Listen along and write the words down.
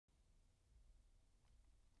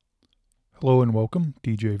Hello and welcome,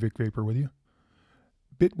 djvicvapor with you.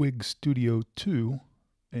 Bitwig Studio 2,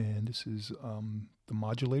 and this is the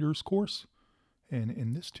Modulators course. And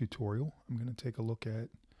in this tutorial, I'm going to take a look at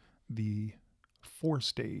the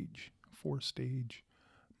four-stage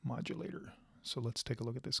modulator. So let's take a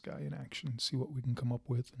look at this guy in action, see what we can come up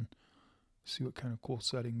with, and see what kind of cool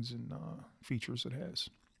settings and features it has.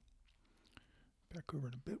 Back over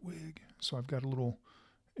to Bitwig. So I've got a little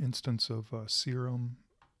instance of Serum,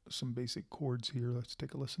 some basic chords here. Let's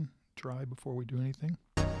take a listen. Try before we do anything.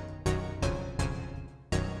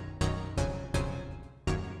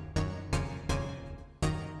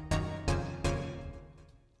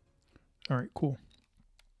 All right, cool.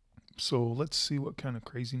 So let's see what kind of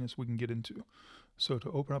craziness we can get into. So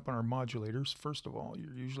to open up on our modulators, first of all,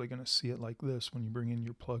 you're usually going to see it like this when you bring in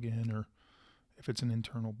your plug-in, or if it's an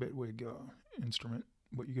internal Bitwig instrument.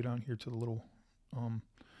 But you go down here to the little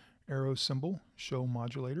arrow symbol, show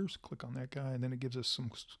modulators, click on that guy, and then it gives us some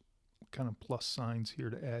kind of plus signs here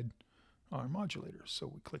to add our modulators. So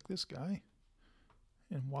we click this guy,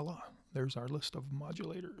 and voila, there's our list of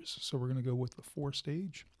modulators. So we're going to go with the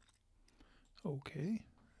four-stage. Okay,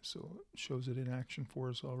 so it shows it in action for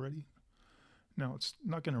us already. Now it's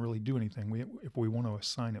not going to really do anything. If we want to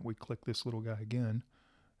assign it, we click this little guy again,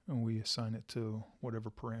 and we assign it to whatever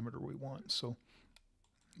parameter we want. So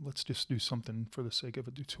let's just do something for the sake of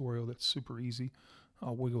a tutorial that's super easy.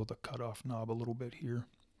 I'll wiggle the cutoff knob a little bit here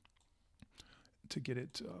to get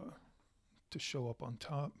it to show up on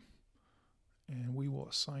top. And we will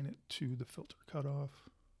assign it to the filter cutoff.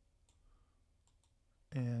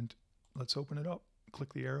 And let's open it up.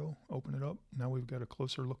 Click the arrow, open it up. Now we've got a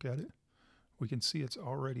closer look at it. We can see it's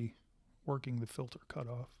already working the filter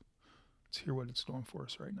cutoff. Let's hear what it's doing for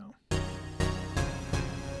us right now.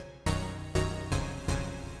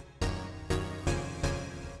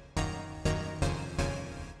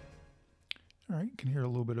 All right, you can hear a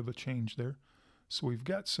little bit of a change there. So we've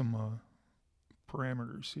got some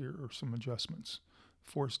parameters here, or some adjustments.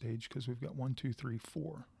 Four stage, because we've got 1, 2, 3,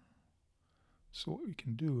 4. So what we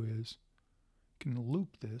can do is, can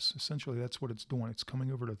loop this. Essentially that's what it's doing. It's coming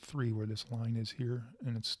over to 3 where this line is here,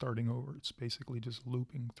 and it's starting over. It's basically just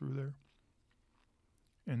looping through there.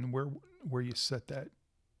 And where you set that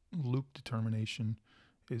loop determination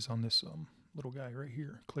is on this little guy right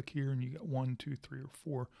here. Click here and you got 1, 2, 3, or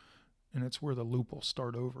 4, and it's where the loop will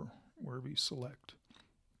start over, wherever you select.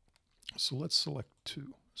 So let's select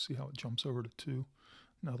 2. See how it jumps over to 2.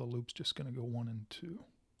 Now the loop's just going to go 1 and 2.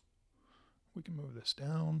 We can move this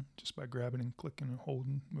down just by grabbing and clicking and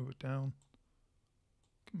holding, move it down.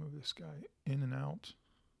 We can move this guy in and out.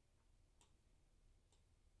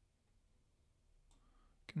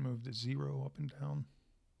 Can move the 0 up and down.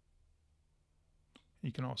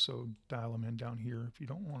 You can also dial them in down here if you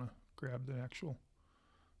don't want to grab the actual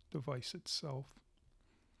device itself.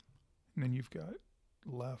 And then you've got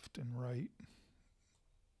left and right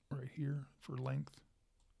here for length.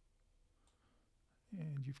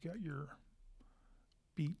 And you've got your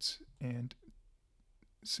beats and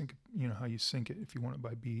sync, you know how you sync it, if you want it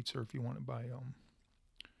by beats or if you want it by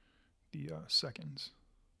the seconds.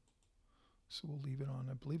 So we'll leave it on,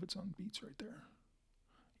 I believe it's on beats right there.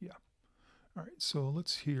 Yeah. All right, so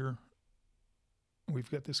let's hear,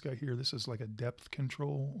 we've got this guy here. This is like a depth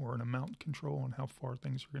control or an amount control on how far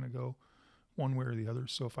things are going to go one way or the other.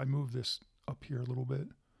 So if I move this up here a little bit,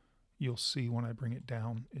 you'll see when I bring it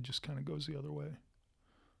down, it just kind of goes the other way.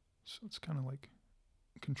 So it's kind of like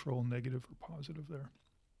control negative or positive there.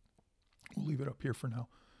 We'll leave it up here for now.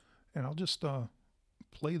 And I'll just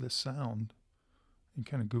play the sound and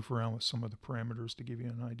kind of goof around with some of the parameters to give you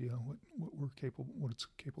an idea what it's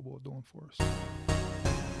capable of doing for us.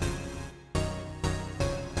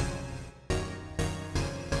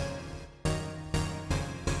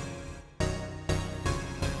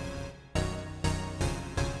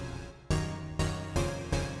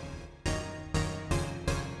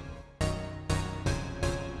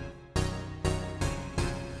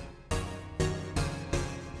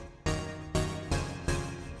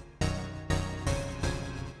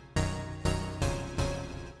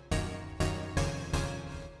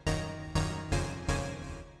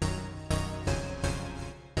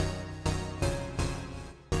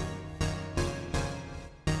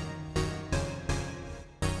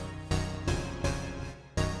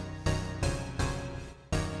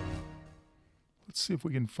 Let's see if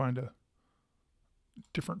we can find a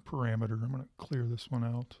different parameter. I'm going to clear this one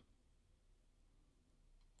out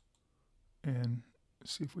and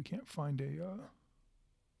see if we can't find a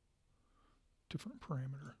different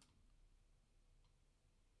parameter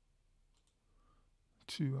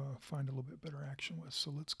to find a little bit better action with.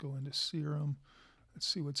 So let's go into Serum, Let's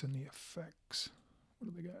see what's in the effects. What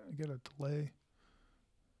do they got? I got a delay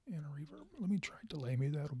and a reverb. Let me try delay.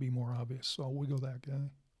 Maybe that'll be more obvious. So I'll wiggle that guy.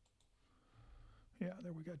 Yeah,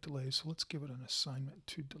 there we got delay. So let's give it an assignment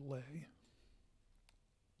to delay.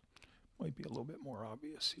 Might be a little bit more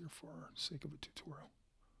obvious here for our sake of a tutorial.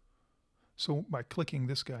 So by clicking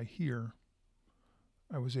this guy here,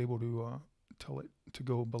 I was able to tell it to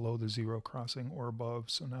go below the 0 crossing or above.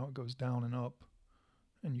 So now it goes down and up,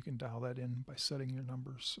 and you can dial that in by setting your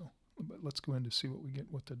numbers. So, but let's go in to see what we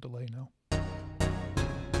get with the delay now.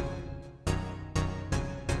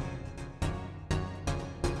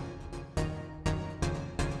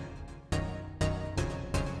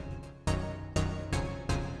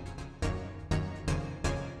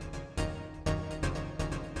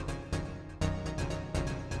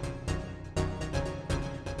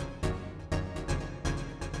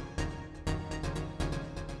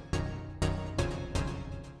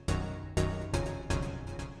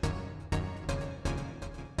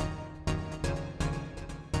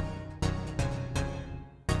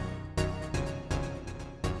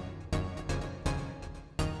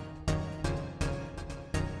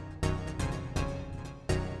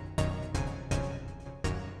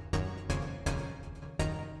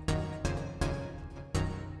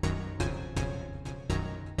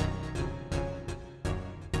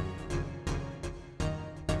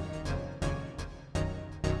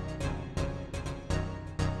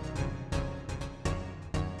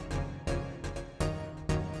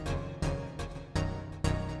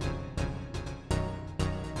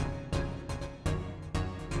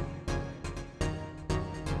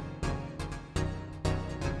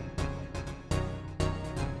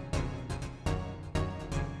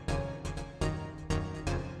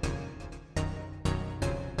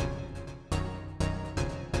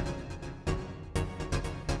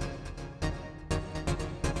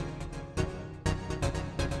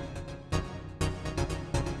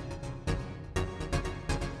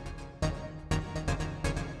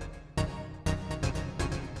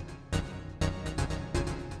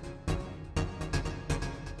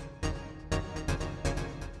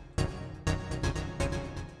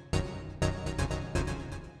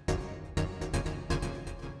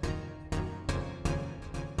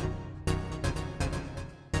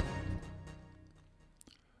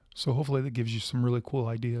 So hopefully that gives you some really cool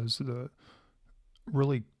ideas. The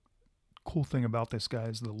really cool thing about this guy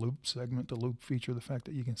is the loop segment, the loop feature, the fact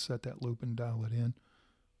that you can set that loop and dial it in.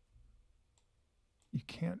 You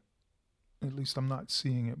can't, at least I'm not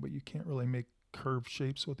seeing it, but you can't really make curved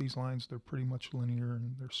shapes with these lines. They're pretty much linear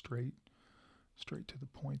and they're straight to the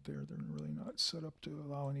point there. They're really not set up to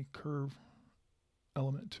allow any curve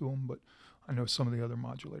element to them, but I know some of the other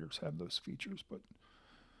modulators have those features. But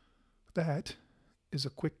that is a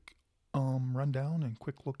quick rundown and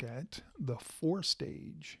quick look at the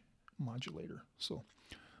 4-stage modulator. So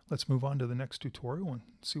let's move on to the next tutorial and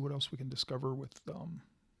see what else we can discover with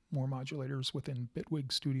more modulators within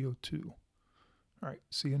Bitwig Studio 2. All right,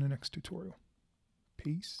 see you in the next tutorial.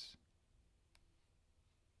 Peace.